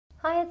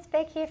Hi, it's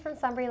Beck here from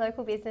Sunbury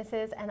Local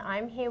Businesses, and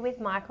I'm here with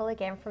Michael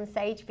again from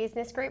Sage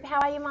Business Group. How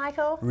are you,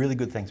 Michael? Really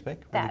good, thanks,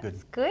 Beck. Really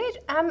That's good.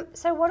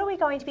 So what are we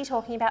going to be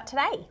talking about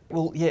today?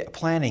 Well, yeah,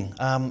 planning.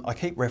 I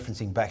keep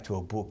referencing back to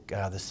a book,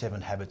 The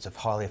 7 Habits of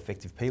Highly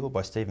Effective People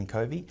by Stephen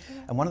Covey.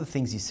 And one of the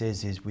things he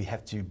says is we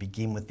have to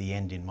begin with the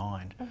end in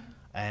mind.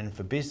 And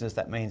for business,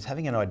 that means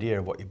having an idea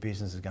of what your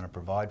business is going to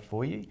provide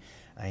for you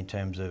in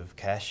terms of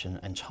cash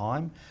and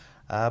time.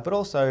 But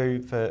also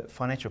for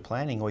financial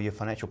planning or your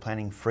financial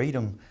planning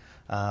freedom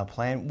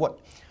plan, what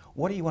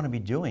do you want to be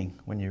doing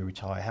when you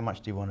retire? How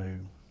much do you want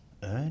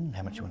to earn?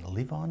 How much do you want to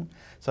live on?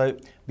 So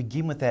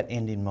begin with that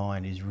end in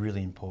mind is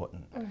really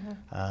important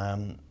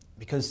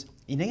because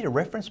you need a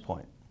reference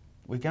point.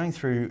 We're going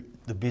through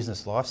the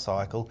business life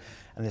cycle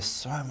and there's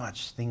so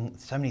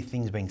many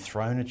things being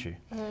thrown at you.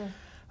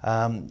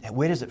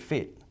 Where does it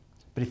fit?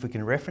 But if we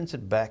can reference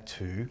it back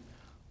to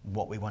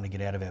what we want to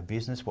get out of our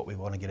business, what we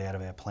want to get out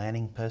of our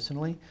planning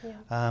personally,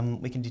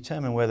 we can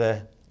determine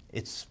whether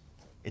it's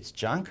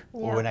junk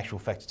or in actual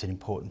fact it's an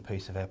important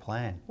piece of our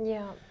plan.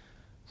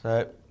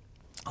 So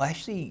I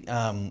actually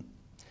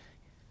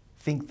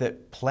think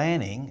that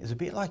planning is a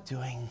bit like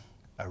doing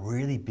a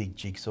really big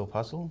jigsaw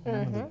puzzle.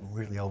 Remember the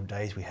really old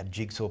days we had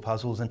jigsaw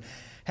puzzles, and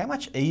how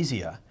much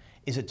easier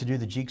is it to do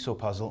the jigsaw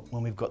puzzle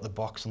when we've got the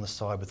box on the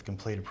side with the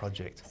completed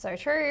project? So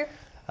true.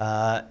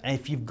 And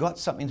if you've got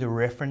something to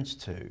reference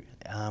to,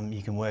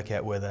 you can work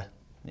out whether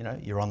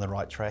you're on the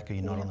right track or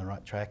you're not on the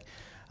right track.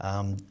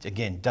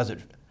 Again, does it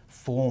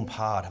form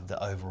part of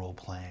the overall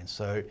plan?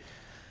 So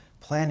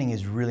planning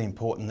is really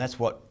important. That's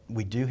what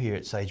we do here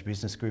at Sage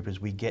Business Group, is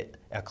we get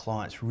our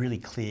clients really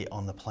clear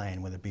on the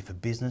plan, whether it be for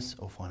business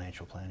or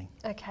financial planning.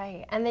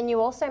 Okay, and then you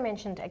also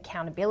mentioned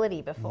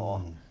accountability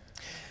before.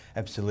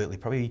 Absolutely,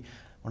 probably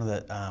one of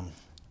the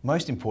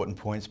most important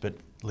points, but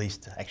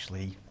least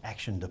actually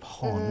actioned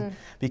upon,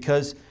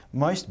 because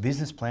most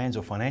business plans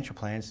or financial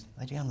plans,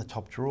 they go in the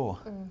top drawer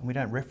and we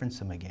don't reference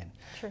them again.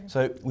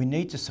 So we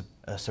need to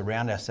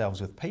surround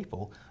ourselves with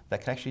people that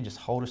can actually just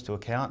hold us to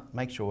account,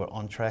 make sure we're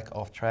on track,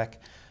 off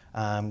track,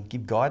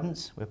 give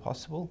guidance where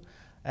possible.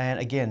 And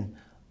again,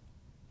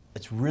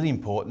 it's really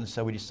important,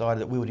 so we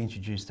decided that we would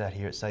introduce that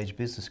here at Sage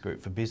Business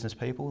Group. For business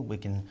people, we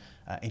can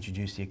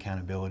introduce the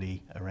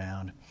accountability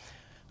around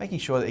making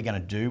sure that they're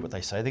going to do what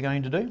they say they're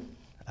going to do.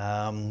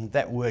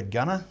 That word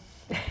 "gonna,"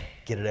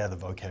 get it out of the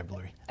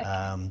vocabulary.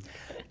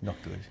 Not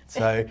good.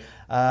 So,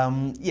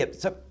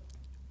 so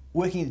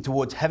working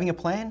towards having a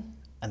plan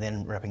and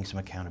then wrapping some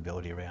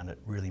accountability around it,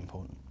 really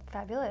important.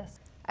 Fabulous.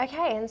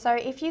 Okay, and so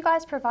if you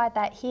guys provide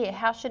that here,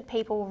 how should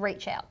people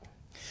reach out?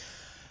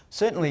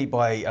 Certainly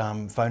by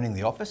phoning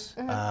the office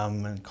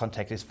and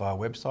contact us via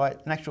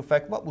website. In actual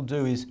fact, what we'll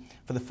do is,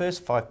 for the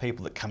first 5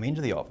 people that come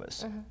into the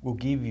office, we'll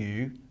give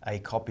you a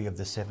copy of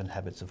the 7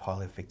 Habits of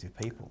Highly Effective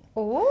People.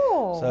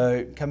 Ooh.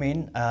 So come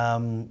in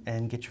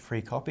and get your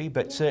free copy,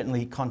 but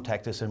certainly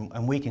contact us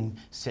and we can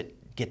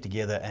get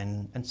together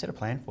and set a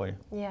plan for you.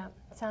 Yeah,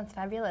 sounds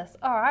fabulous.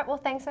 All right, well,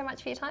 thanks so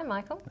much for your time,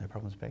 Michael. No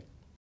problems, Beck.